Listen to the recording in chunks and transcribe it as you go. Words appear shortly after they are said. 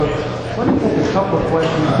Let me take a couple of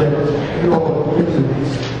questions that you all have given me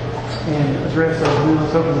and address those. And then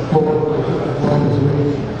let's open the floor as long as we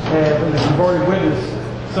have. And if you've already witnessed,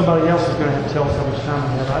 somebody else is going to have to tell us how much time we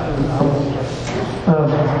have. I won't.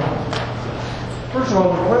 First of all,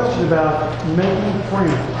 the question about making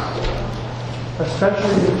friends,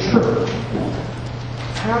 especially in the church.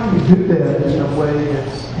 How do you do that in a way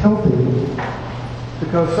that's healthy?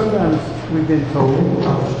 Because sometimes we've been told,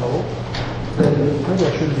 I was told, that maybe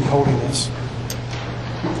I shouldn't be holding this.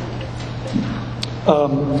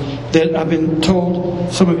 That I've been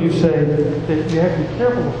told, some of you say that you have to be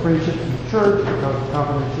careful with friendships in the church because of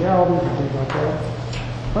confidentiality and things like that.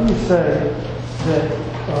 Let me say that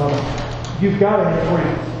you've got to have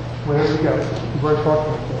friends wherever you go. You've already talked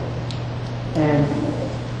about that. And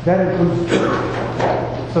that includes the church.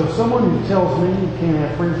 So someone who tells me you can't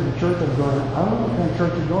have friends in the church, I'm going, I don't know what kind of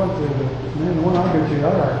church you're going to, but man, the one I go to, I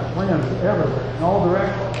got friends everywhere, in all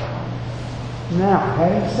directions. Now,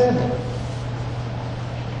 having said that,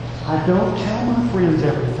 I don't tell my friends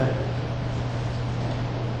everything.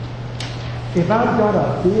 If I've got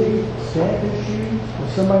a big, sad issue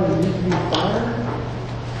with somebody that needs to be fired,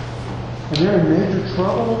 and they're in major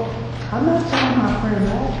trouble, I'm not telling my friend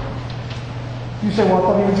that. You say, well, I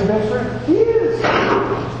thought he was your best friend. He is.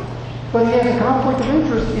 But he has a conflict of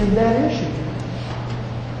interest in that issue.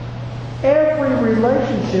 Every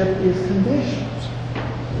relationship is conditioned,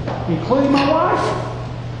 including my wife.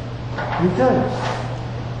 Let me tell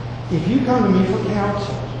you, if you come to me for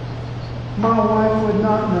counsel, my wife would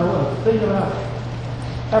not know a thing about it.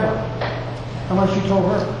 Ever. Unless you told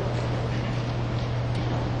her.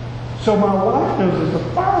 So my wife knows there's a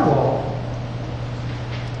firewall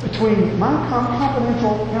between my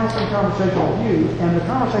confidential counseling conversation with you and the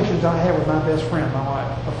conversations I have with my best friend, my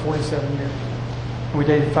wife, of 47 years. And we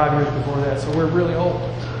dated 5 years before that, so we're really old.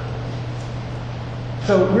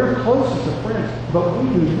 So we're closest of friends, but we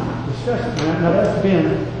do not discuss it. Now that's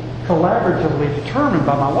been collaboratively determined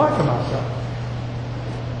by my wife and myself.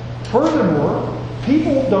 Furthermore,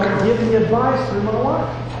 people don't give me advice through my wife.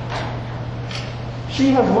 She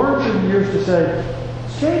has learned through the years to say,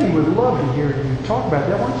 Sandy would love to hear you talk about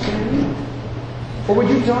that. Why don't you say to me? Or would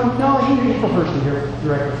you tell him, no, he prefers to hear it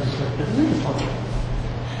directly from the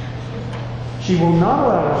She will not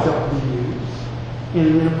allow herself to be used in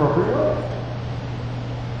an inappropriate way.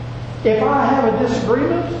 If I have a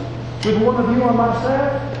disagreement with one of you on my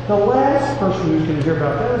staff, the last person who's going to hear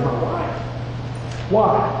about that is my wife.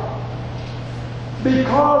 Why?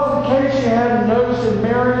 Because in case you hadn't noticed in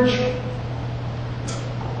marriage,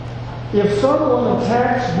 if someone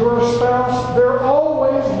attacks your spouse, they're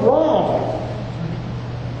always wrong.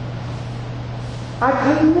 I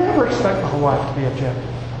could never expect my wife to be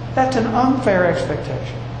objective. That's an unfair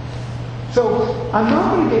expectation. So I'm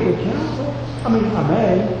not going to give you counsel. I mean, I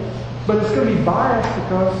may, but it's going to be biased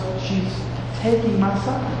because she's taking my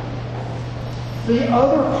side. The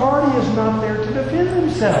other party is not there to defend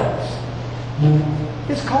themselves.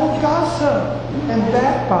 It's called gossip and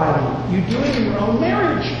backbiting. You do it in your own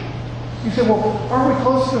marriage. You say, well, aren't we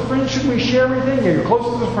close to friends? Shouldn't we share everything? Yeah, you're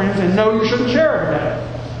close to friends, and no, you shouldn't share everything.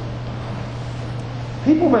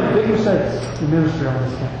 People make big mistakes in ministry on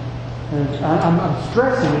this thing. And I'm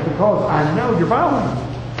stressing it because I know you're following me.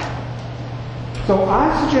 So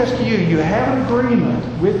I suggest to you, you have an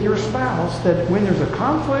agreement with your spouse that when there's a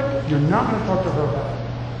conflict, you're not going to talk to her about it.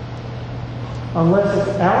 Unless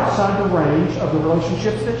it's outside the range of the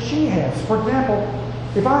relationships that she has. For example,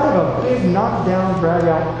 if I have a big knockdown,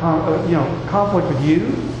 drag-out conflict with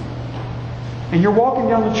you, and you're walking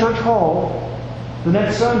down the church hall the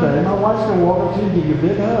next Sunday, and my wife's going to walk up to you and give you a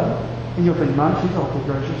big hug, and you'll think, Mom, she's awfully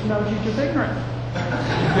gracious. No, she's just ignorant.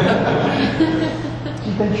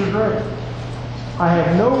 She thinks you're great. I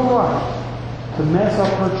have no right to mess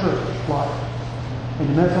up her church life and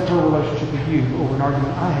to mess up her relationship with you over an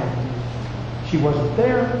argument I had with you. She wasn't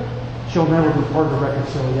there. She'll never be part of the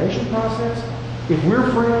reconciliation process. If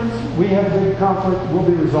we're friends, we have a big conflict, we'll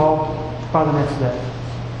be resolved by the next day.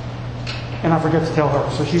 And I forget to tell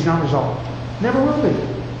her, so she's not resolved. Never will be.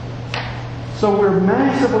 So we're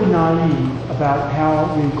massively naive about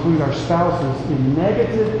how we include our spouses in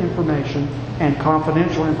negative information and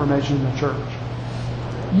confidential information in the church.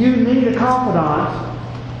 You need a confidant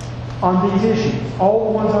on these issues,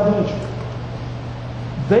 all the ones I've mentioned.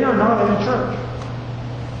 They are not in the church.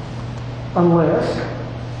 Unless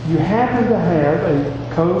you happen to have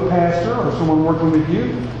a co-pastor or someone working with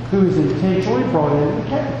you who is intentionally brought into the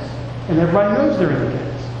case. And everybody knows they're in the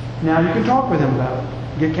case. Now you can talk with them about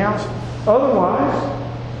it. Get counsel. Otherwise,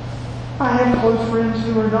 I have close friends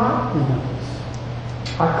who are not in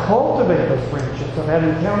this. I cultivate those friendships. I've had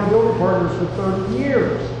accountability partners for 30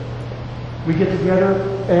 years. We get together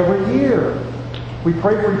every year. We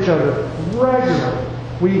pray for each other regularly.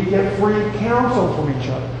 We get free counsel from each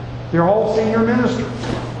other. They're all senior ministers.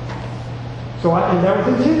 And that was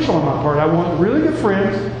intentional on my part. I want really good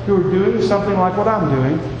friends who are doing something like what I'm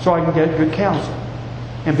doing so I can get good counsel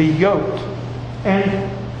and be yoked and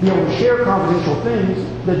be able to share confidential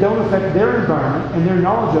things that don't affect their environment, and their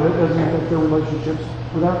knowledge of it doesn't affect their relationships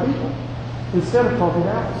with our people. Instead of talking to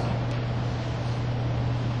Allison.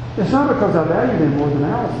 It's not because I value them more than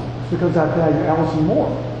Allison. It's because I value Allison more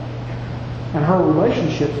and her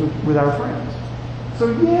relationships with our friends.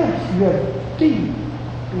 So yes, you have deep,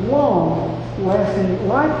 long-lasting,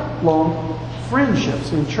 lifelong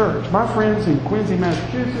friendships in church. My friends in Quincy,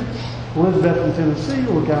 Massachusetts, Elizabeth in Tennessee,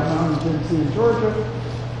 Lookout Mountain in Tennessee and Georgia,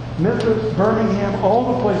 Memphis, Birmingham,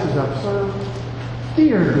 all the places I've served,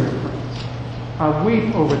 dear friends. I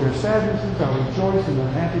weep over their sadnesses. I rejoice in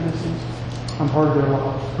their happinesses. I'm part of their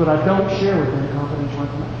lives. But I don't share with them confidential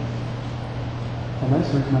information. And that's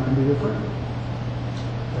the reason I can be their friend.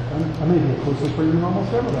 I may be a closest friend in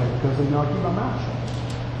almost everybody because they know I keep my mouth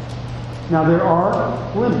shut. Now there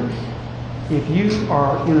are limits. If you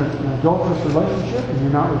are in an adulterous relationship and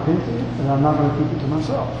you're not repenting, then I'm not going to keep it to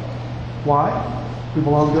myself. Why? We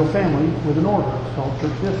belong to a family with an order. It's called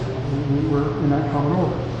church discipline. We're in that common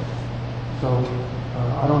order. So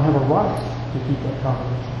I don't have a right to keep that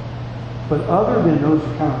confidential. But other than those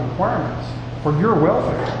kind of requirements, for your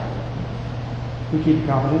welfare, we keep it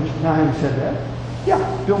confidential. Now, having said that,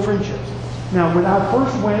 yeah, build friendships. Now, when I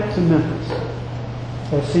first went to Memphis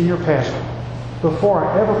as senior pastor, before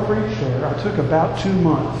I ever preached there, I took about 2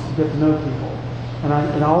 months to get to know people. And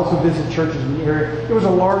I also visited churches in the area. It was a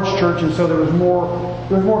large church, and so there was more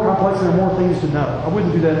complex and there were more things to know. I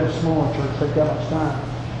wouldn't do that in a smaller church, take that much time.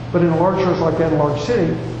 But in a large church like that, in a large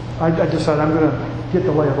city, I decided I'm going to get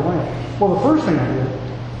the lay of the land. Well, the first thing I did,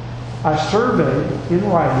 I surveyed in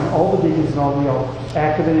writing all the deacons and all the elders,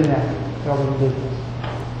 active and inactive, elder deacons.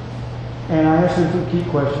 And I asked them some key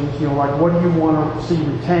questions, like what do you want to see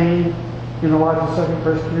retained in the life of Second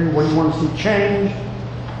Presbyterian? What do you want to see change?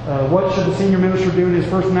 What should the senior minister do in his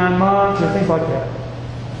first 9 months? And things like that.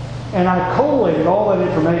 And I collated all that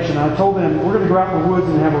information. I told them, we're going to go out in the woods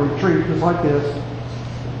and have a retreat just like this.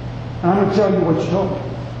 And I'm going to tell you what you told me.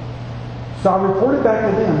 So I reported back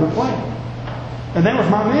to them the plan. And that was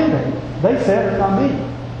my mandate. They said it, not me.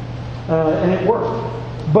 And it worked.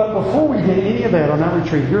 But before we did any of that on that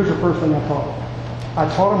retreat, here's the first thing I taught them. I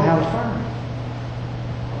taught them how to fire me.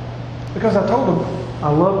 Because I told them, I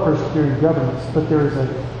love Presbyterian governance, but there is a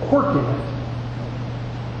quirk in it.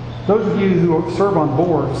 Those of you who serve on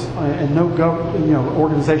boards and know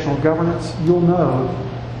organizational governance, you'll know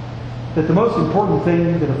that the most important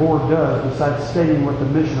thing that a board does, besides stating what the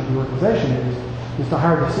mission of the organization is to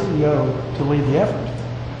hire the CEO to lead the effort.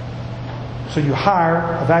 So you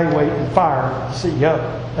hire, evaluate, and fire the CEO.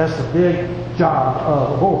 That's the big job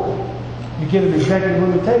of a board. You give them executive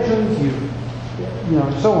limitations,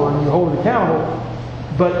 so on. You hold them accountable.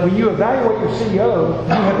 But when you evaluate your CEO, you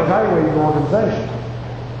have evaluated your organization.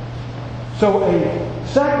 So a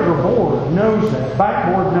secular board knows that.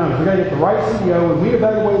 Back board knows. We've got to get the right CEO, and we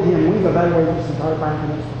evaluated him. We've evaluated this entire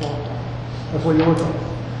bank before. That's what you're looking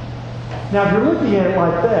at. Now, if you're looking at it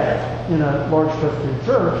like that in a large Presbyterian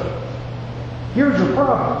church, here's your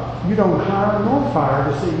problem. You don't hire nor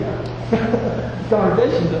fire the CEO. The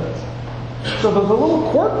congregation does. So there's a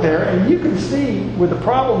little quirk there, and you can see with the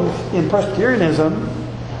problems in Presbyterianism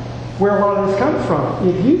where a lot of this comes from.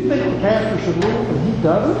 If you think the pastor should leave and he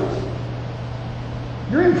doesn't,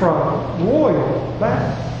 you're in for a loyal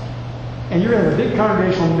battle. And you're going to have a big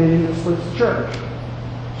congregational meeting that splits the church.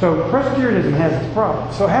 So Presbyterianism has its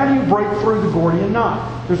problems. So how do you break through the Gordian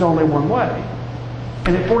knot? There's only one way.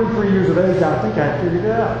 And at 43 years of age, I think I figured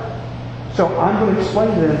it out. So I'm going to explain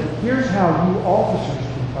to them, here's how you officers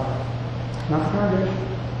can fire, not the congregation.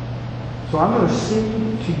 So I'm going to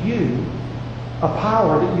cede to you a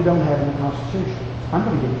power that you don't have in the Constitution. I'm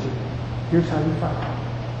going to give it to you. Here's how you fire.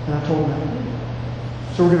 And I told them how to do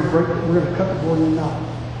it. So we're going to cut the Gordian knot.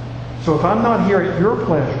 So if I'm not here at your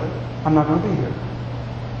pleasure, I'm not going to be here.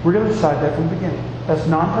 We're going to decide that from the beginning. That's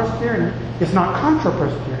non-Presbyterian. It's not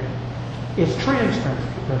contra-Presbyterian. It's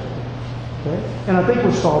trans-Presbyterian. Okay? And I think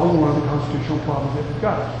we're solving one of the constitutional problems that we've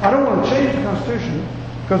got. I don't want to change the Constitution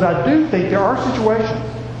because I do think there are situations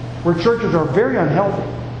where churches are very unhealthy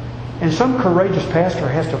and some courageous pastor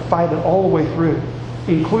has to fight it all the way through,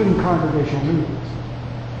 including congregational meetings.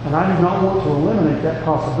 And I do not want to eliminate that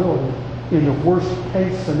possibility in the worst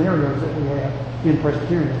case scenarios that we have in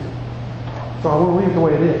Presbyterianism. So I want to leave it the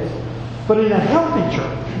way it is. But in a healthy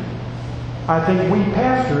church, I think we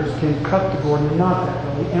pastors can cut the Gordian knot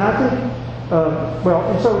that way. And I think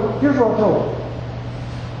And so here's what I told her.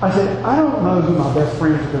 I said, I don't know who my best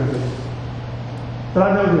friends are going to be. But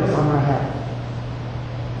I know this, I'm going to have it.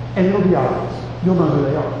 And it'll be obvious. You'll know who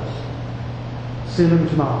they are. Send them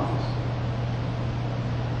to my office.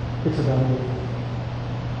 It's a done deal.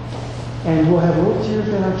 And we'll have little tears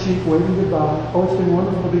down our cheek waving goodbye. Oh, it's been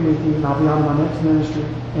wonderful to be with you, and I'll be on to my next ministry,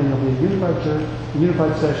 and it'll be a unified church, a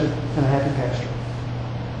unified session, and a happy pastor.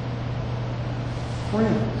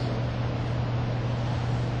 Friends.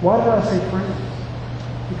 Why did I say friends?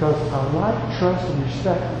 Because I like, trust, and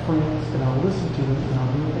respect friends, and I'll listen to them, and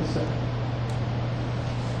I'll do what they say.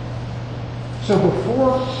 So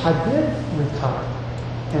before I did retire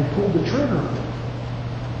and pulled the trigger on it,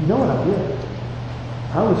 you know what I did?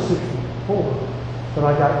 I was 64, but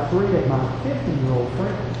I got 3 of my 50-year-old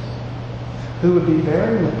friends who would be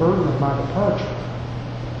bearing the burden of my departure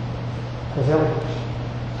as elders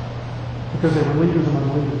because they were leaders among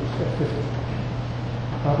leaders at 50.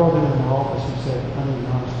 I brought them in my office and said, I need an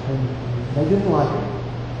honest opinion from you. They didn't like it.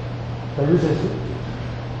 They resisted.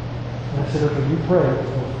 And I said, okay, you pray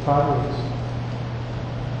for 5 weeks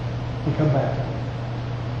and come back.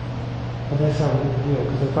 And that's how we did the deal,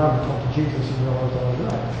 because they finally talked to Jesus and realized I was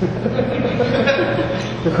right.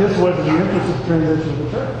 But this wasn't the emphasis of transition of the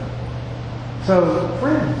church. So,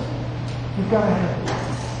 friends, you've got to have it.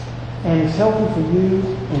 And it's healthy for you,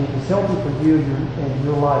 and if it's healthy for you and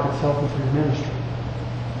your life, it's healthy for your ministry.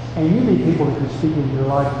 And you need people that can speak into your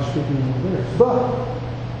life and speak into theirs. But,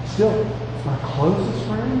 still, my closest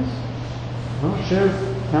friends, I don't share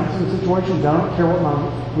counseling situations. I don't care what my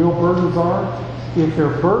real burdens are. If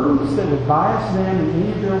they're burdens that would bias them in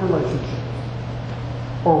any of their relationships,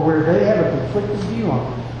 or where they have a conflicted view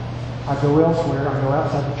on it, I go elsewhere. I go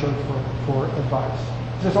outside the church for advice.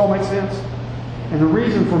 Does this all make sense? And the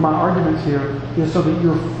reason for my arguments here is so that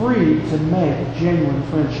you're free to make genuine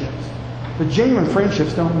friendships. But genuine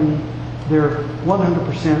friendships don't mean they're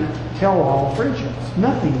 100% tell-all friendships.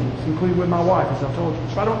 Nothing is, including with my wife, as I've told you.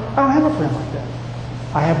 So I don't have a friend like that.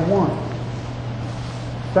 I have one.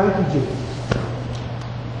 Thank you, Jesus.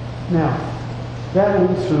 Now, that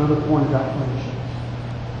leads to another point about friendships.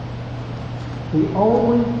 The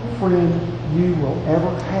only friend you will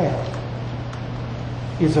ever have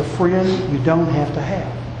is a friend you don't have to have.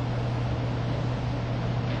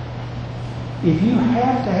 If you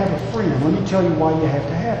have to have a friend, let me tell you why you have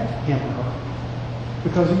to have him or her.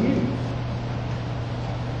 Because of you.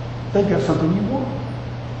 They've got something you want.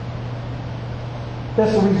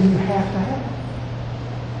 That's the reason you have to have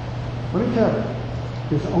it. Let me tell you.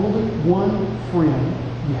 There's only one friend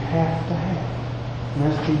you have to have, and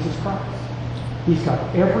that's Jesus Christ. He's got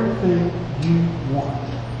everything you want,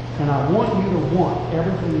 and I want you to want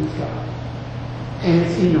everything He's got. And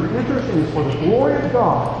it's in your interest, and it's for the glory of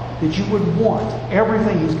God that you would want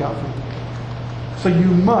everything He's got for you. So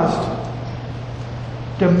you must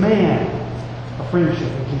demand a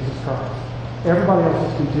friendship with Jesus Christ. Everybody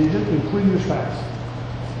else is contingent, including your spouse.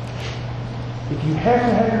 If you have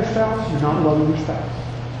to have your spouse, you're not loving your spouse.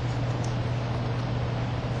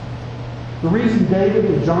 The reason David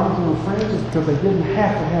and Jonathan were friends is because they didn't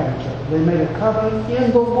have to have each other. They made a covenant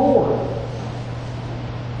in the Lord.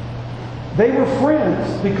 They were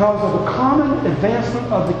friends because of a common advancement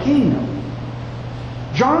of the kingdom.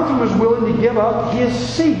 Jonathan was willing to give up his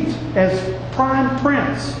seat as prime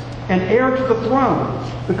prince and heir to the throne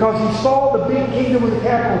because he saw the big kingdom with a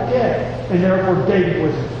capital K, and therefore David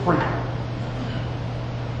was his friend.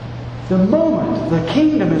 The moment the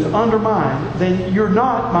kingdom is undermined, then you're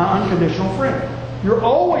not my unconditional friend. You're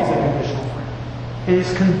always a conditional friend. And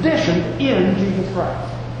it's conditioned in Jesus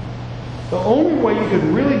Christ. The only way you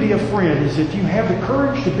can really be a friend is if you have the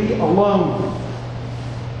courage to be alone.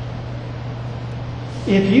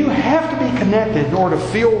 If you have to be connected in order to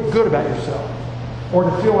feel good about yourself, or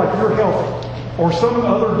to feel like you're healthy, or some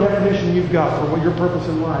other definition you've got for what your purpose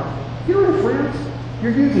in life, you're not friends.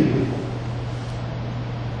 You're using people.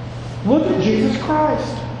 Look at Jesus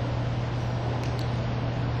Christ.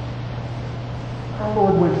 Our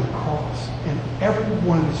Lord went to the cross, and every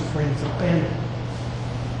one of His friends abandoned Him.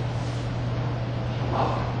 He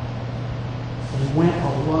loved Him. And He went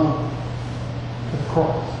alone to the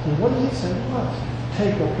cross. And what did He say to us?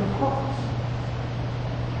 Take up your cross.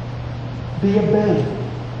 Be abandoned.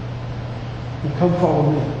 And come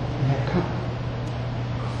follow me. And have come.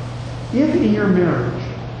 If in your marriage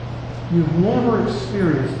you've never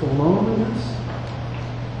experienced the loneliness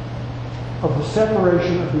of the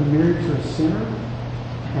separation of being married to a sinner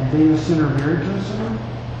and being a sinner married to a sinner,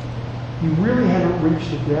 you really haven't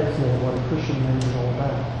reached the depth of what a Christian marriage is all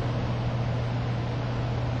about.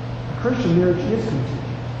 A Christian marriage is contingent.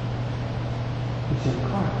 It's in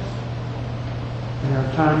Christ. And there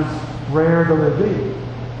are times, rare though they be,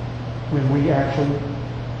 when we actually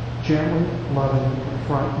gently, lovingly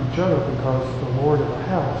confront each other because the Lord of the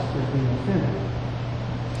house is being offended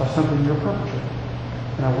by something you're perpetrating.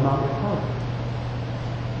 And I will not be part of it.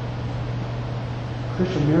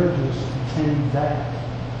 Christian marriages contain that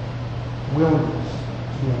willingness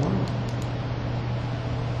to be alone.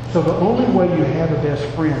 So the only way you have a best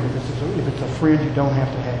friend is if it's a friend you don't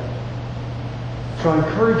have to have. So I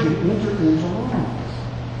encourage you to enter into loneliness.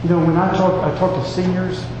 You know, when I talk to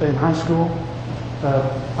seniors in high school,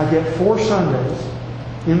 I get 4 Sundays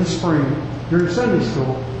in the spring during Sunday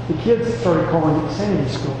school. The kids started calling it Sandy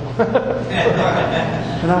School.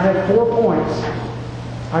 And I had 4 points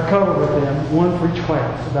I covered with them, 1 for each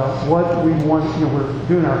class, about what we want. You know, we're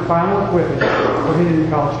doing our final equipping for getting to the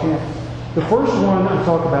college campus. The first one I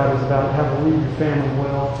talk about is about how to lead your family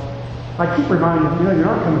well. I keep reminding them, you know, you're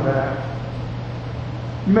not coming back.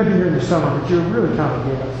 You may be here in the summer, but you're really kind of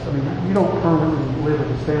a guest. I mean, you don't permanently live with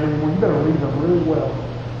this family anymore. You better lead them really well.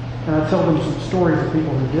 And I tell them some stories of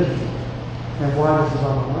people who did it and why this is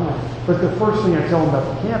on the line. But the first thing I tell them about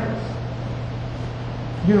the campus,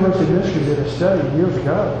 University of Michigan did a study years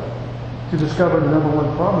ago to discover the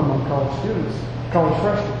 #1 problem among college students, college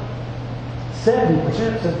freshmen.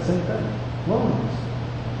 70% said the same thing, loneliness.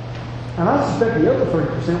 And I suspect the other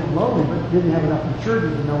 30% were lonely but didn't have enough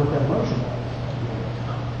maturity to know what that emotion was.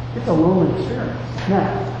 It's a lonely experience.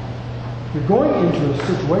 Now, you're going into a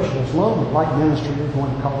situation that's lonely, like ministry, you're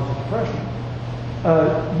going to college as a freshman.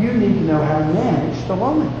 You need to know how to manage the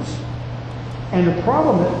loneliness. And the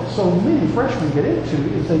problem that so many freshmen get into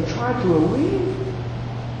is they try to alleviate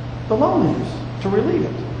the loneliness, to relieve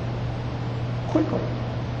it quickly.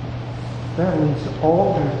 That leads to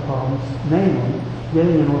all kinds of problems, namely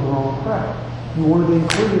getting in with the wrong crowd. You want to be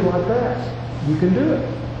included like that, you can do it.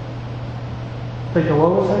 Take the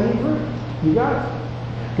lowest hanging fruit. You got it.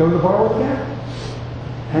 Go to the bar with them.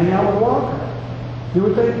 Hang out with the wild crowd. Do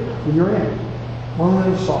what they do when you're in.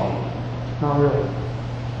 Loneliness solved. Not really.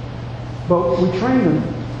 But we train them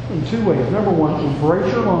in 2 ways. Number 1,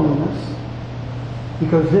 embrace your loneliness,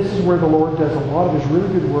 because this is where the Lord does a lot of His really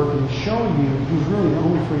good work and He's showing you He's really the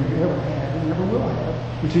only friend you ever had and never will have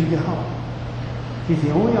until you get home. He's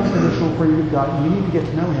the only unconditional friend you've got, and you need to get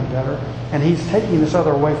to know Him better, and He's taking this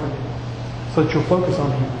other away from you so that you'll focus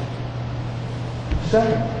on Him.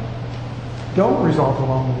 Second, don't resolve the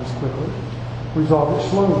loneliness quickly. Resolve it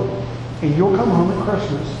slowly. And you'll come home at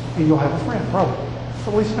Christmas and you'll have a friend, probably.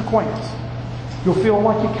 At least an acquaintance. You'll feel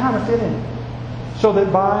like you kind of fit in. So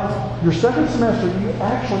that by your second semester, you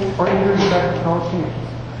actually are entering back to college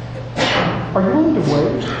campus. Are you willing to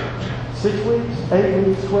wait 6 weeks, 8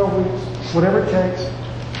 weeks, 12 weeks, whatever it takes,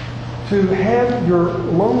 to have your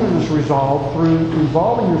loneliness resolved through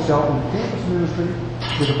involving yourself in the campus ministry,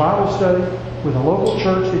 with a Bible study, with a local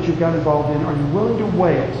church that you've got involved in? Are you willing to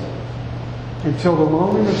wait until the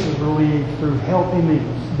loneliness is relieved through healthy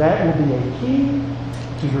means? That will be a key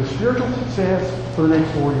to your spiritual success for the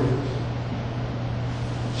next 4 years.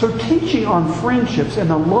 So teaching on friendships and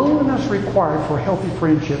the loneliness required for healthy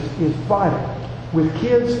friendships is vital with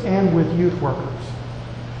kids and with youth workers.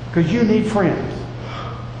 Because you need friends.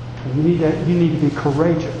 And you need to be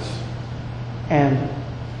courageous and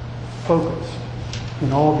focused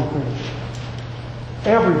in all of your friendships.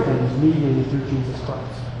 Everything is mediated through Jesus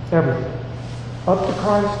Christ. Everything. Up to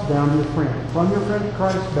Christ, down to your friend. From your friend to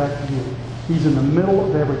Christ, back to you. He's in the middle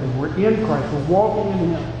of everything. We're in Christ. We're walking in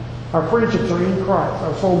Him. Our friendships are in Christ,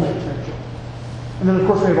 our soulmate friendship. And then, of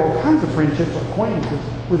course, we have all kinds of friendships, acquaintances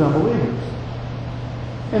with unbelievers.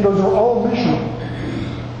 And those are all missional.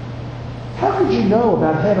 How could you know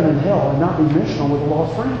about heaven and hell and not be missional with a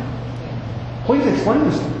lost friend? Please explain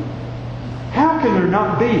this to me. How can there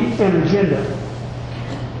not be an agenda?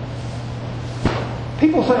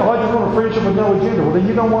 People say, oh, I just want a friendship with no agenda. Well, then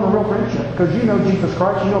you don't want a real friendship, because you know Jesus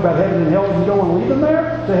Christ, you know about heaven and hell, and you don't want to leave them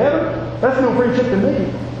there to heaven? That's no friendship to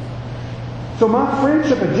me. So my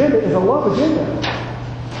friendship agenda is a love agenda.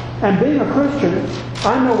 And being a Christian,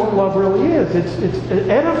 I know what love really is. It's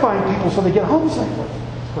edifying people so they get home safely,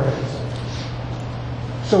 for heaven's sake.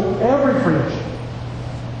 So every friendship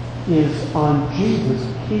is on Jesus'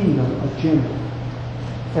 kingdom agenda.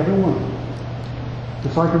 Every one.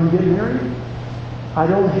 Just like when you get married, I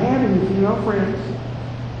don't have any female friends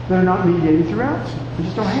that are not mediated through Allison. I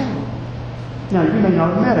just don't have them. Now, you may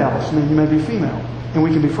not have met Allison, and you may be female, and we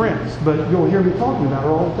can be friends, but you'll hear me talking about her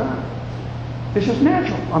all the time. It's just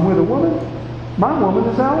natural. I'm with a woman. My woman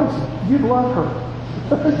is Allison. You'd love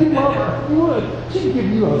her. You'd love her. You would. She'd give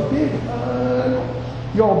you a big hug.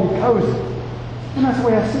 You'll all be cozy. And that's the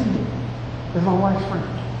way I see you, as my wife's friend,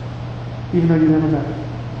 even though you never met her.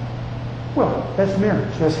 Well, that's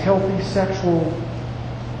marriage. That's healthy sexual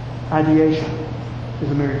ideation is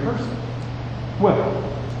a married person. Well,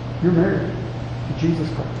 you're married to Jesus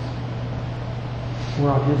Christ.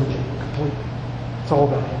 We're on His agenda completely. It's all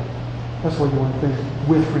about Him. That's what you want to think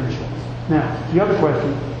with friendships. Now, the other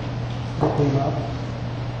question that came up,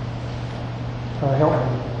 help me.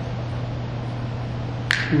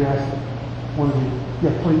 Who asked it? One of you.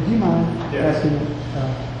 Yeah, please, do you mind asking it?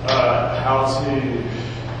 How to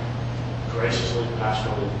graciously,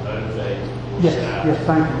 passionately motivate your Yes, staff. yes,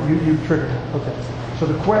 thank you. You triggered it. Okay. So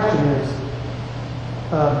the question is,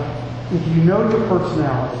 if you know your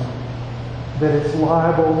personality, that it's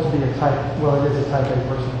liable to be a type, well, it is a type A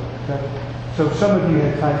personality, okay? So some of you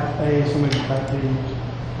have type A, some of you type B.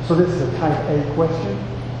 So this is a type A question.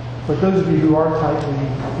 But those of you who are type B,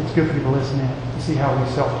 it's good for you to listen in to see how we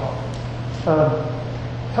self-talk.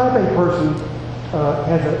 Type A person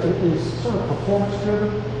is sort of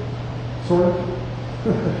performance-driven, sort of.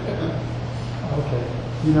 Okay,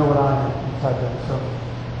 you know what I am, type A. So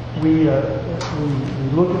we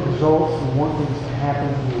look at results, we want things to happen,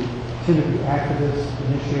 we tend to be activists,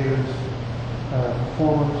 initiators,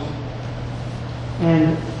 performers.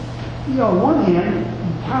 And, on one hand,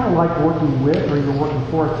 you kind of like working with or even working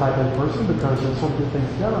for a type A person because they sort of get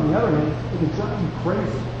things done. On the other hand, it can drive you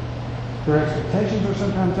crazy. Their expectations are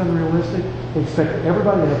sometimes unrealistic. They expect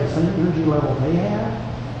everybody to have the same energy level they have.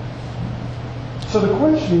 So the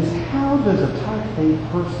question is, how does a type A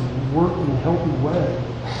person work in a healthy way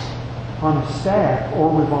on a staff or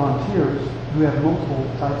with volunteers who have multiple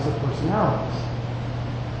types of personalities?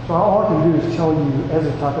 So all I can do is tell you as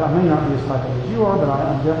a type A, I may not be as type A as you are, but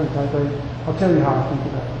I'm definitely type A. I'll tell you how I think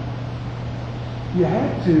about it. You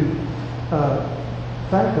have to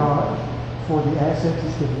thank God for the assets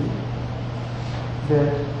He's given you.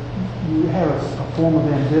 That you have a form of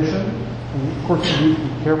ambition, and of course you need to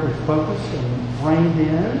be carefully focused and reined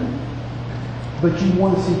in, but you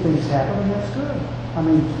want to see things happen, and that's good. I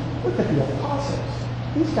mean, look at the apostles.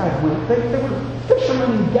 These guys went, they were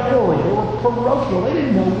fishermen in Galilee. They were parochial. They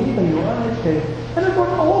didn't know anything. They were uneducated. And they're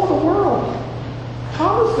going all over the world.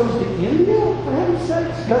 Thomas goes to India, for heaven's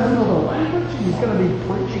sakes, doesn't know the language, and he's going to be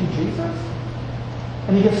preaching Jesus.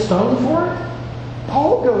 And he gets stoned for it.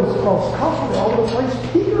 Paul goes across country all over the place.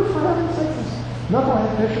 Peter, for heaven's sakes, is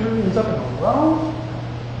knucklehead fisherman. He's up in Rome.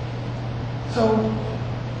 So,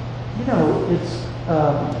 it's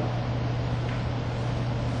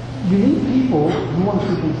you need people who want to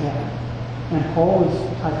see things happen. And Paul is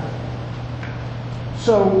type A.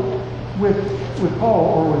 So with Paul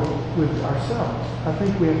or with ourselves, I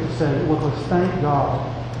think we have to say, well, let's thank God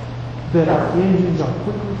that our engines are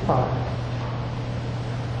quickly fired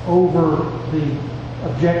over the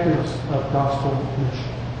objectives of gospel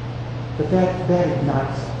mission. That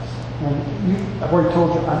ignites us. And I've already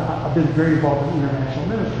told you, I've been very involved in international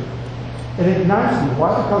ministry. It ignites me.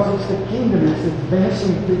 Why? Because it's the kingdom. It's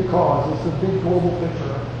advancing the big cause. It's the big global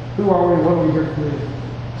picture. Who are we? What are we here to do?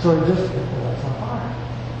 So it just lights on fire.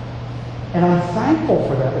 And I'm thankful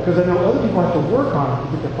for that because I know other people have to work on it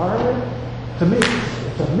to get the fire lit. To me,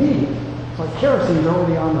 it's immediate. It's like kerosene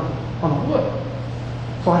already on the wood.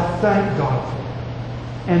 So I thank God for it.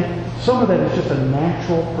 And some of that is just a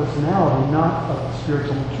natural personality, not a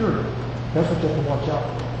spiritual maturity. That's what you have to watch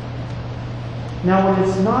out for. Now, when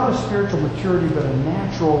it's not a spiritual maturity but a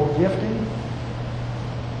natural gifting,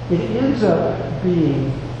 it ends up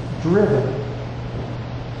being driven.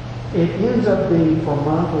 It ends up being for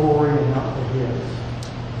my glory and not for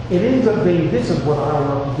His. It ends up being, this is what I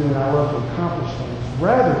love to do and I love to accomplish things,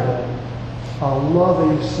 rather than a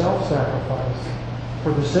loving self-sacrifice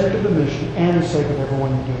for the sake of the mission and the sake of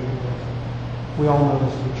everyone you do it with. We all know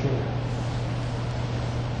this to be true.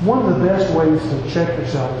 One of the best ways to check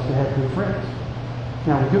yourself is to have good friends.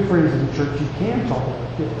 Now, with good friends in the church, you can talk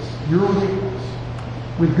about this. Your weakness.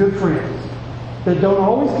 With good friends. That don't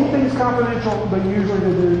always keep things confidential, but usually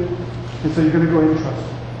they do. And so you're going to go ahead and trust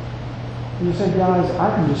them. And you say, guys,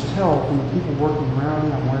 I can just tell from the people working around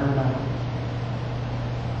me, I'm wearing out.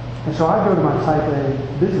 And so I go to my type A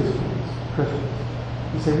business friends, Christians,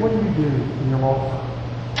 and say, what do you do in your law firm?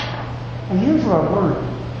 And here's what I've learned.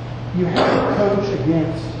 You have to coach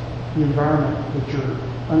against the environment that you're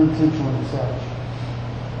unintentionally establishing.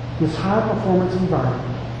 This high-performance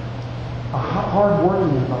environment, a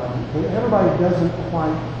hard-working environment that everybody doesn't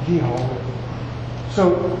quite g-haul with.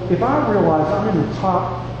 So if I realize I'm in the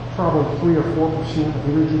top probably 3 or 4% of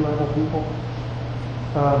energy level people,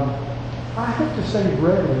 I have to say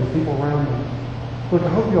regularly to people around me, look, I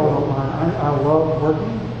hope you all don't mind. I love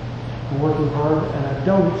working and working hard, and I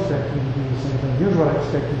don't expect you to do the same thing. Here's what I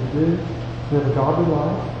expect you to do. Live a godly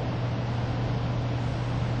life.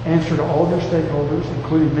 answer to all of your stakeholders,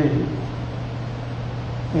 including me,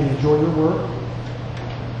 and enjoy your work,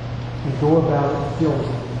 and go about it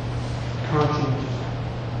diligently, conscientiously,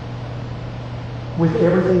 with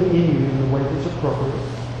everything in you in the way that's appropriate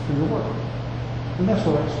for your work. And that's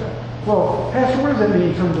what I expect. Well, Pastor, what does that mean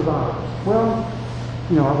in terms of hours? Well,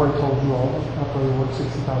 I've already told you all, I probably work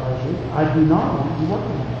 65 hours a week. I do not want you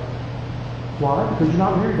working on that. Why? Because you're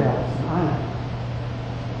not married to Allison. I am.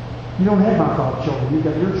 You don't have my 5 children. You've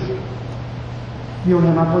got your children. You don't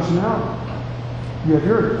have my personality. You have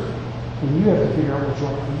yours. And you have to figure out what's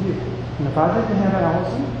right for you. And if I didn't have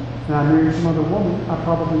Allison, and I married some other woman, I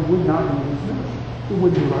probably would not be in this ministry. It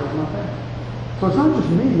wouldn't be right for my family. So it's not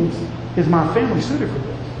just me, is my family suited for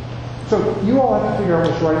this? So you all have to figure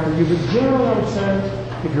out what's right for you. But generally, I would say,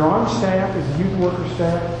 if you're on staff, as a youth worker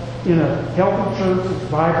staff, in a healthy church that's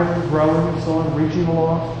vibrant, growing, and so on, reaching the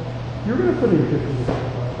lost, you're going to put in 50 to 55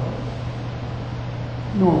 hours.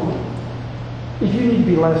 Normally. If you need to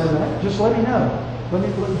be less than that, just let me know.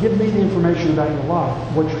 Give me the information about your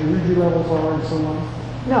life, what your energy levels are, and so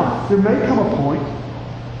on. Now, there may come a point,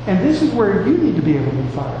 and this is where you need to be able to be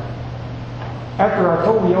fired. After I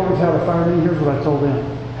told the elders how to fire me, here's what I told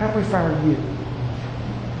them. How do we fire you?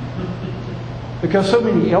 Because so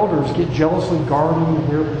many elders get jealously guarding of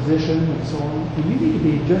their position and so on. And you need to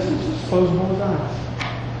be just as disposable as I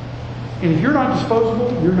am. And if you're not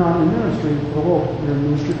disposable, you're not in ministry for the Lord. You're in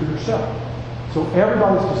ministry for yourself. So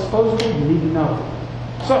everybody's disposable, you need to know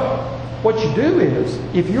it. So, what you do is,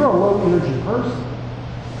 if you're a low energy person,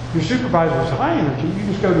 your supervisor is high energy, you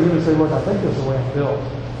just go to him and say, look, I think this is the way I'm built.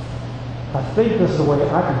 I think this is the way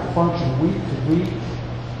I can function week to week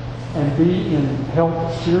and be in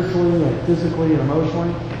health spiritually and physically and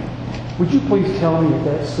emotionally. Would you please tell me if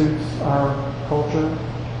that suits our culture?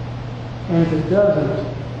 And if it doesn't,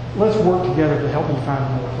 let's work together to help me find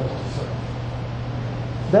another place to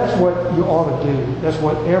serve. That's what you ought to do. That's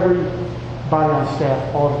what everybody on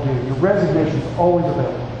staff ought to do. Your resignation is always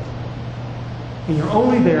available. And you're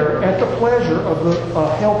only there at the pleasure of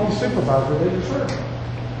the healthy supervisor that you're serving.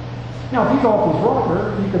 Now, if he's off his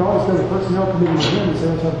rocker, you can always go to the personnel committee with him and say,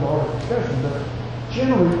 let's have a broader discussion. But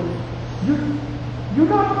generally, you're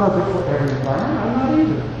not perfect for every environment. I'm not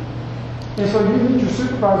either. And so you need your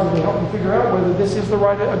supervisor to help you figure out whether this is a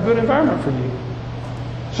good environment for you.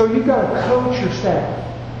 So you've got to coach your staff.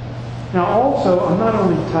 Now, also, I'm not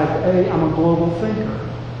only type A, I'm a global thinker,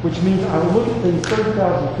 which means I look at things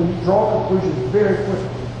 30,000 feet, draw conclusions very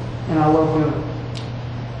quickly, and I love doing it.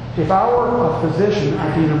 If I were a physician,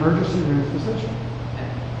 I'd be an emergency room physician.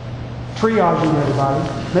 Triaging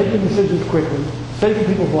everybody, making decisions quickly, saving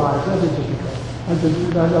people's lives. That'd just be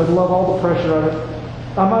great. I'd love all the pressure of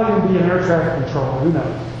it. I might even be an air traffic controller, who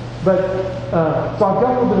knows. But, so I've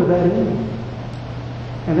got a little bit of that in me.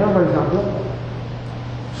 And everybody's not built for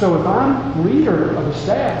it. So if I'm leader of a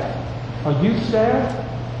staff, a youth staff,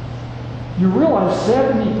 you realize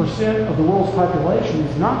 70% of the world's population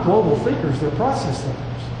is not global thinkers, they're process thinkers.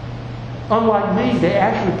 Unlike me, they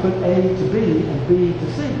actually put A to B and B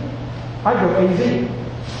to C. I go A, Z.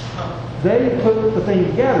 They put the thing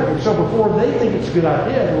together, and so before they think it's a good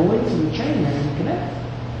idea, the links in the chain have to connect.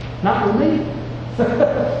 Not with me.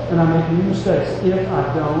 And I make many mistakes if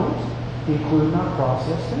I don't include my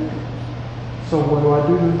process thinkers. So what do I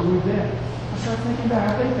do to include them? I start thinking about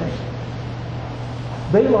how they think.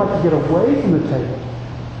 They like to get away from the table,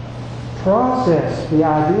 process the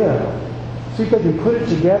idea, see if they can put it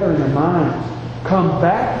together in their minds, come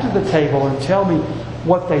back to the table and tell me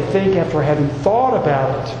what they think after having thought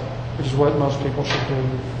about it, which is what most people should do,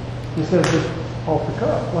 instead of just off the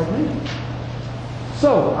cuff, like me.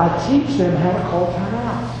 So I teach them how to call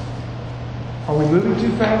timeouts. Are we moving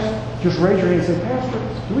too fast? Just raise your hand and say, Pastor,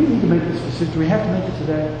 do we need to make this decision? Do we have to make it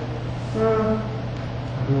today?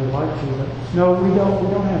 I'd really like to, but no, we don't.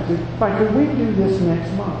 We don't have to. Like, could we do this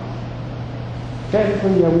next month?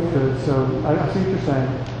 Technically, yeah, we could. So I see what you're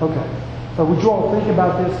saying. Okay. But would you all think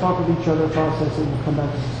about this, talk with each other, process it, and we'll come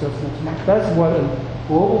back to discuss next month? That's what a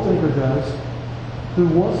global thinker does who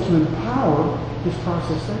wants to empower his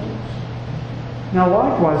process thinkers. Now,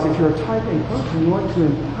 likewise, if you're a type A person, you want to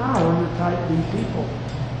empower your type B people.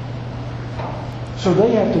 So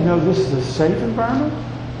they have to know this is a safe environment.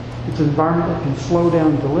 It's an environment that can slow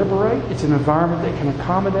down and deliberate. It's an environment that can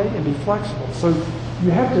accommodate and be flexible. So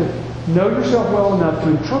you have to know yourself well enough to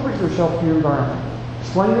interpret yourself to your environment.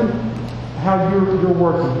 Explain them how you're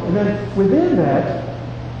working. And then within that,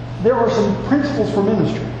 there are some principles for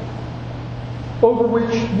ministry over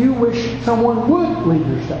which you wish someone would lead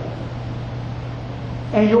your staff.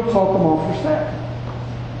 And you'll talk them off your staff.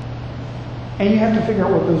 And you have to figure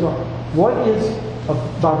out what those are. What is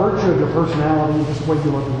by virtue of your personality, just the way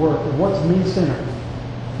you look at work, and what's me-centered,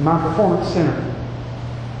 my performance-centered,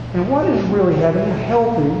 and what is really having a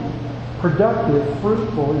healthy, productive,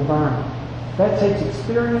 fruitful environment. That takes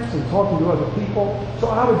experience and talking to other people. So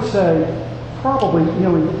I would say, probably,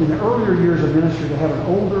 in the earlier years of ministry, to have an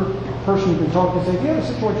older person you can talk to and say, if you have a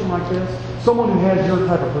situation like this, someone who has your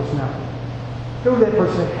type of personality, go to that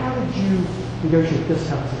person and say, how did you negotiate this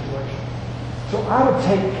kind of situation? So I would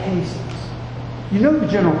take cases. You know the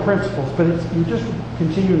general principles, but you're just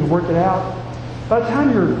continuing to work it out. By the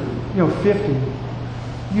time you're 50,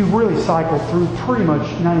 you've really cycled through pretty much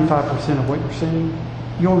 95% of what you're seeing.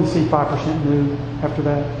 You only see 5% new after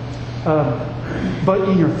that. But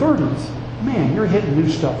in your 30s, man, you're hitting new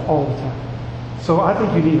stuff all the time. So I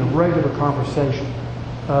think you need a regular conversation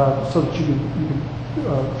so that you can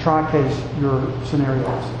tri-case your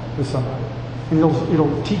scenarios with somebody. And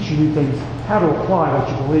it'll teach you new things, how to apply what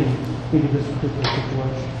you believe into this particular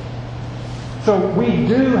situation. So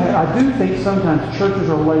I do think sometimes churches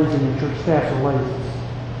are lazy and church staffs are lazy.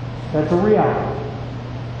 That's a reality.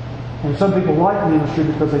 And some people like ministry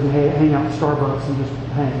because they can hang out at Starbucks and just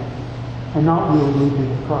hang and not really lead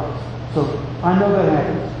people to Christ. So I know that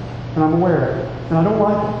happens, and I'm aware of it, and I don't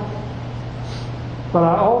like it. But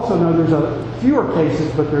I also know there's fewer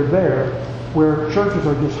cases, but they're there, where churches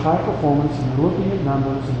are just high performance, and they're looking at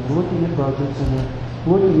numbers, and they're looking at budgets, and they're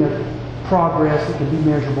looking at progress that can be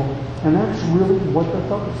measurable, and that's really what their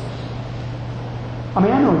focus is. I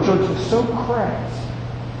mean, I know a church that's so crass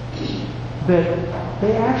that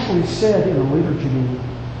they actually said in a liturgy meeting,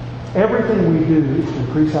 everything we do is to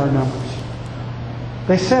increase our numbers.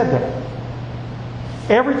 They said that.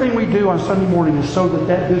 Everything we do on Sunday morning is so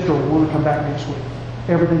that visitor will want to come back next week.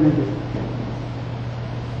 Everything we do.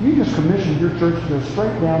 You just commissioned your church to go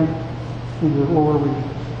straight down into the lower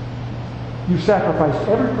regions. You sacrificed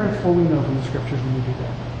every principle we know from the Scriptures when you do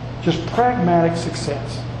that. Just pragmatic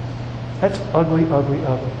success. That's ugly, ugly,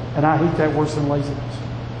 ugly. And I hate that worse than laziness.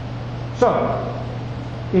 So,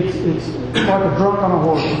 it's like a drunk on a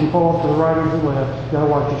horse. If you fall off to the right or the left, you've got to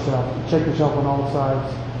watch yourself. Check yourself on all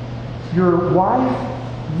sides. Your wife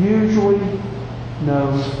usually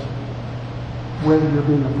knows whether you're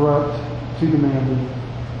being abrupt, too demanding.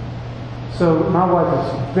 So my wife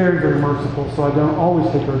is very, very merciful, so I don't always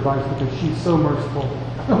take her advice because she's so merciful.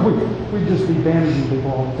 We'd just be bandaging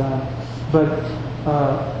people all the time. But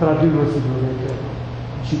I do listen to her very carefully.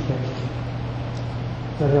 She catches me.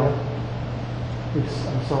 Does that help?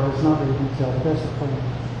 I'm sorry, it's not very detailed, but that's the plan.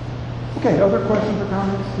 Okay, other questions or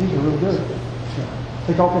comments? These are really good.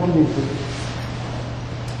 Take off if you need to.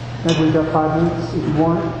 Maybe we've got 5 minutes if you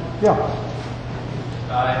want it. Yeah.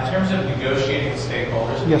 In terms of negotiating with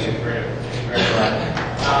stakeholders, yes, sir.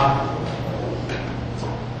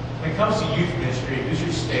 When it comes to youth ministry, who's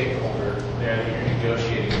your stakeholder there that you're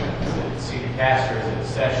negotiating with? Is it senior pastor? Is it a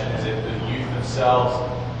session? Is it the youth themselves?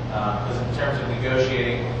 Because in terms of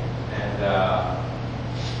negotiating and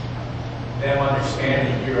them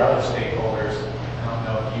understanding your other stakeholders, I don't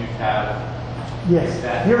know if youth have. Yes.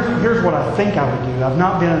 Here's what I think I would do. I've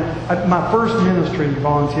not been. My first ministry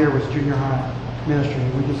volunteer was junior high ministry.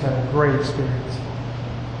 We just had a great experience.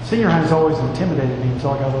 Senior high has always intimidated me until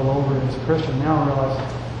I got a little older as a Christian. Now I realize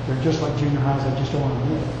they're just like junior highs. I just don't want to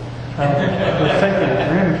admit it. They're taking it for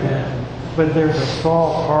granted. But there's a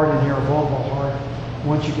soft heart in here, a vulnerable heart.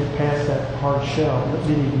 Once you get past that hard shell that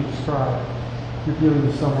many of you describe, you're dealing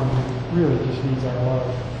with someone who really just needs our love.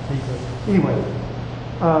 Anyway,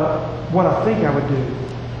 what I think I would do,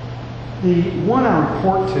 the one I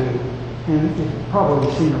report to, and probably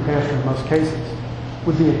the senior pastor in most cases,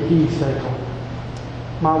 would be a key stakeholder.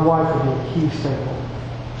 My wife would be a key stakeholder.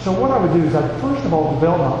 So what I would do is I'd first of all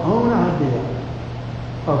develop my own idea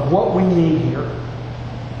of what we need here,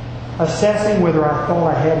 assessing whether I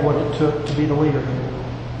thought I had what it took to be the leader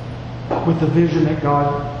here, with the vision that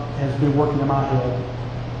God has been working in my head.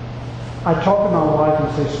 I talk to my wife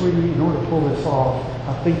and say, sweetie, in order to pull this off,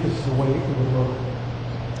 I think this is the way it would look.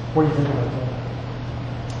 What do you think about that?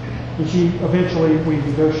 And eventually we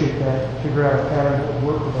negotiate that, figure out a pattern that would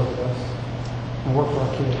work for both of us and work for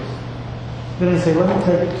our kids. Then I say, let me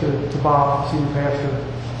take it to Bob, the senior pastor.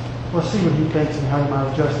 Let's see what he thinks and how he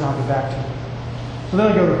might adjust, and I'll be back to him. So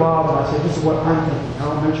then I go to Bob and I say, this is what I'm thinking. I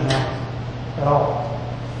don't mention that at all.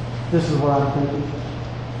 This is what I'm thinking.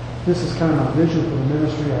 This is kind of my vision for the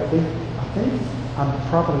ministry. I think I'm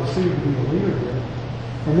properly suited to be the leader here.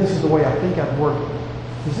 And this is the way I think I'd work it.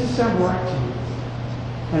 Does this sound right to you?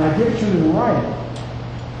 And I give it to him in writing.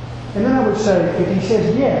 And then I would say, if he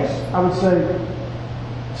says yes, I would say,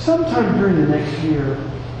 sometime during the next year,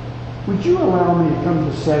 would you allow me to come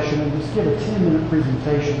to the session and just give a 10-minute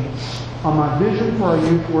presentation on my vision for our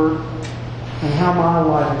youth work and how my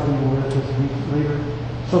life is being lived as a youth leader,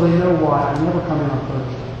 so they know why I never come in on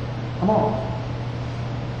Thursday. I'm off.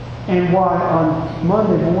 And why on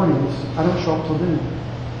Monday mornings I don't show up till noon.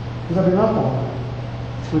 Because I've been up all night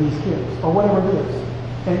with these kids, or whatever it is.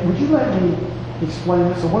 And would you let me explain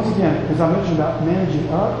this? So once again, as I mentioned about managing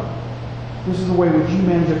up, this is the way which you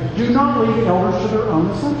manage it. Do not leave elders to their own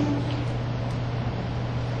assumptions.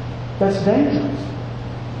 That's dangerous.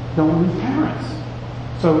 Don't leave parents.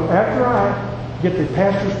 So after I get the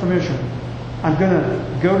pastor's permission, I'm going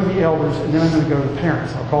to go to the elders, and then I'm going to go to the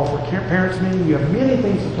parents. I'll call for a parents meeting. You have many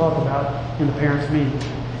things to talk about in the parents meeting.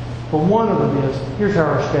 But one of them is, here's how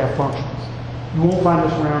our staff functions. You won't find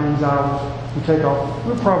us around these hours. We take off.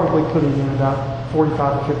 We're probably putting in about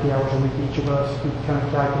 45 to 50 hours a week, each of us. We kind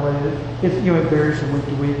of calculated it. It varies from week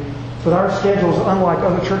to week. But our schedules, unlike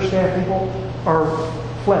other church staff people, are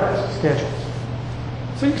flex schedules.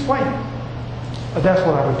 So you explain it. That's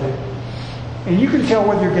what I would do. And you can tell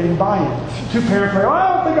whether you're getting buy-in. Two parents say,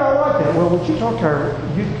 I don't think I like that. Well, would you talk to our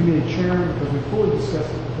youth committee chairman, because we fully discussed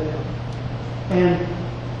it with them. And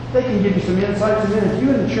they can give you some insights. And then if you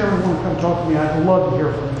and the chairman want to come talk to me, I'd love to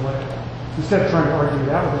hear from you later. Instead of trying to argue it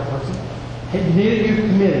out with that person. Hey, you need a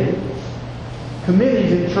youth committee.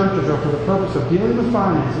 Committees in churches are for the purpose of dealing with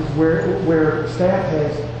finances where staff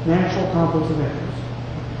has natural conflicts of interest.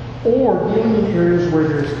 Or dealing in areas where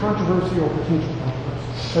there is controversy or potential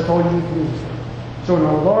controversy. That's all you need committees for. So in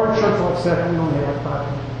a large church like Second, we only have like 5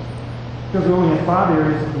 committees. Because we only have 5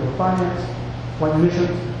 areas that deal with finance, like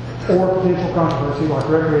missions, or potential controversy like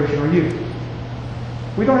recreation or youth.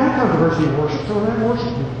 We don't have controversy in worship, so we don't have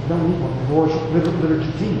worship. We don't need one. We have worship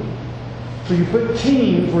liturgy team. So you put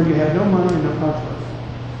teams where you have no money and no controversy.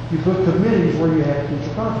 You put committees where you have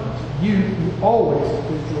potential controversy. You always have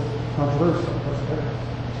potential controversy.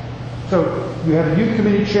 So you have a youth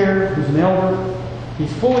committee chair who's an elder.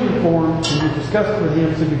 He's fully informed, and you discuss it with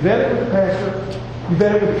him. So you vet it with the pastor. You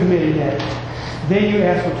vet it with the committee next. Then you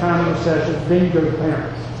ask for time of the session. Then you go to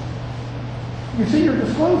parents. You see, you're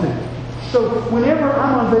disclosing it. So whenever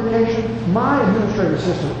I'm on vacation, my administrative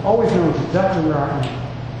assistant always knows exactly where I am.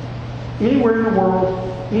 Anywhere in the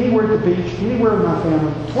world, anywhere at the beach, anywhere with my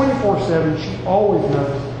family, 24/7, she always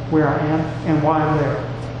knows where I am and why I'm there.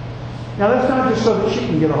 Now that's not just so that she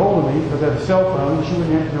can get a hold of me because I have a cell phone and she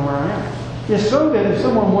wouldn't have to know where I am. It's so that if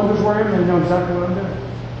someone wonders where I am, they know exactly what I'm doing.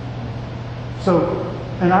 So,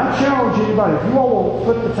 and I challenge anybody, if you all will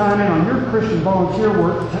put the time in on your Christian volunteer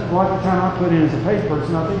work, like the time I put in as a paid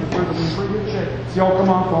person, I think the church will be in pretty good shape. So y'all come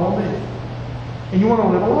on, follow me. And you want to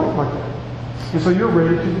live a life like that. And so you're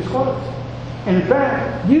ready to disclose. And in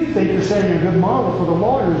fact, you think you're setting a good model for the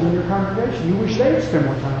lawyers in your congregation. You wish they'd spend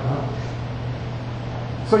more time at home.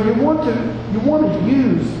 So you want to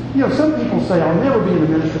use, some people say, I'll never be in the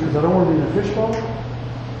ministry because I don't want to be in a fishbowl.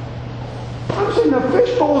 I'm saying the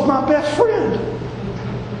fishbowl is my best friend.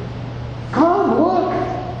 Come, look,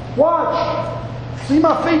 watch, see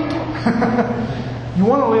my feet. You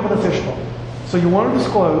want to live in a fishbowl. So you want to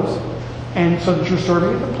disclose, and so that you're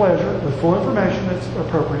serving at the pleasure with full information that's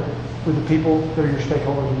appropriate with the people that are your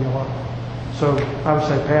stakeholders in your life. So I would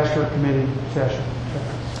say pastor, committee, session.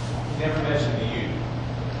 You never mentioned the youth.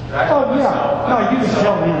 Oh, yeah. No, you can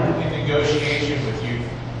tell me. In negotiation with youth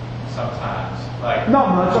sometimes. Like,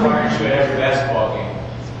 not much. Why aren't you at every basketball game?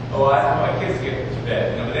 Oh, my kids get to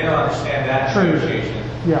bed. But they don't understand that negotiation.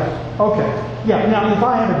 Yeah. Okay. Yeah. Now, if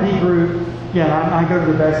I have a D group, I go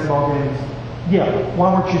to the basketball games. Yeah.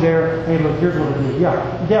 Why weren't you there? Hey, look, here's what I did. Yeah,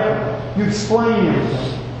 definitely. You explain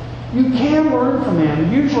everything. You can learn from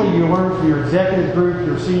them. Usually you learn from your executive group,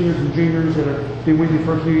 your seniors and juniors that have been with you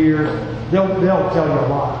for a few years. They'll tell you a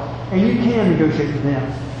lot. And you can negotiate with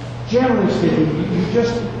them. Generally speaking, you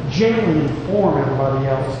just generally inform everybody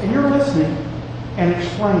else. And you're listening and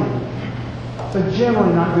explaining. But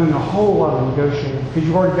generally not doing a whole lot of negotiating because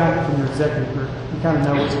you've already got it from your executive group. You kind of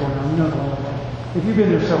know what's going on. You know the whole thing. If you've been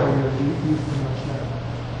there several years, you pretty much know.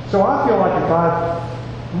 So I feel like if I've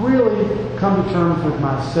really come to terms with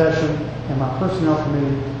my session and my personnel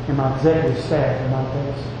committee and my executive staff in my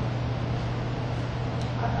case,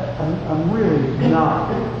 I'm really not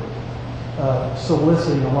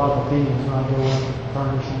soliciting a lot of opinions when I go with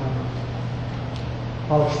congregational members.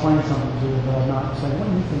 I'll explain something to you, but I'm not saying, what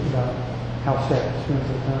do you think about how staff spends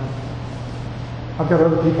their time? I've got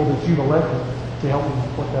other people that you've elected to help me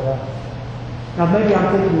work that out. Now maybe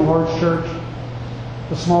I'm thinking a large church,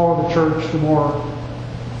 the smaller the church, the more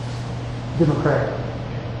democratic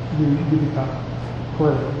you become.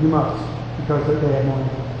 Clearly, you must, because they have more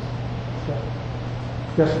influence. So,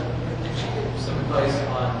 yes, sir. Could you give some advice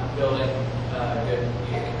on building good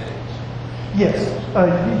meeting committees?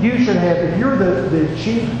 Yes, you should have, if you're the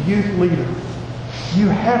chief youth leader, you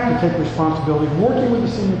have to take responsibility, working with the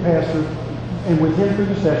senior pastor and with him through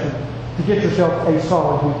the session, to get yourself a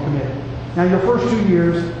solid youth committee. Now, your first 2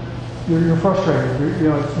 years, you're frustrated.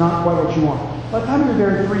 It's not quite what you want. By the time you're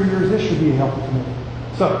there in 3 years, this should be a healthy committee.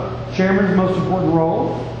 So, chairman is the most important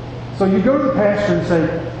role. So you go to the pastor and say,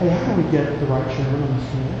 hey, how do we get the right chairman on this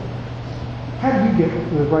committee? How do you get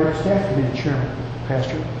the right staff to be the chairman,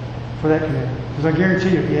 pastor, for that committee? Because I guarantee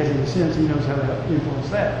you, if he has any sense, he knows how to influence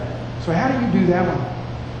that. So how do you do that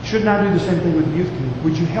one? Shouldn't I do the same thing with the youth committee?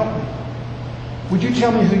 Would you help me? Would you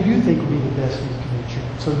tell me who you think would be the best youth committee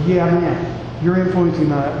chairman? So yeah, man, you're influencing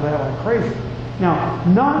that like crazy. Now,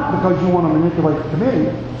 not because you want to manipulate the committee,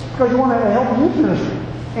 because you want to help the youth ministry.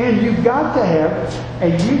 And you've got to have a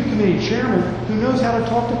youth committee chairman who knows how to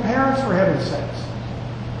talk to parents, for heaven's sakes.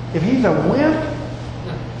 If he's a wimp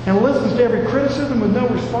and listens to every criticism with no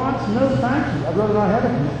response, no thank you. I'd rather not have a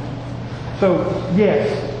committee. So, yes,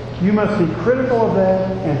 you must be critical of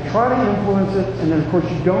that and try to influence it. And then, of course,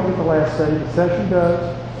 you don't get the last say. The session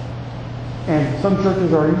does. And some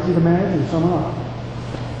churches are easy to manage and some are not.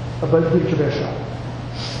 But give it your best shot.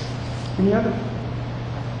 Any others?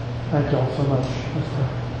 Thank you all so much.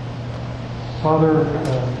 Father,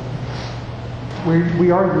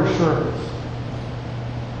 we are your servants.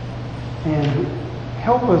 And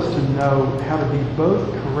help us to know how to be both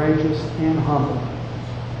courageous and humble.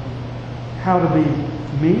 How to be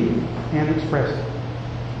meek and expressive.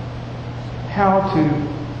 How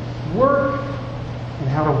to work and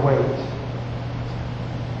how to wait.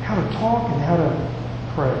 How to talk and how to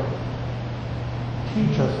pray.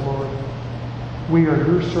 Teach us, Lord. We are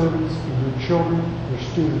your servants and your children, your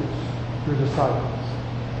students, your disciples.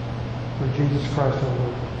 For Jesus Christ our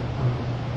Lord. Amen.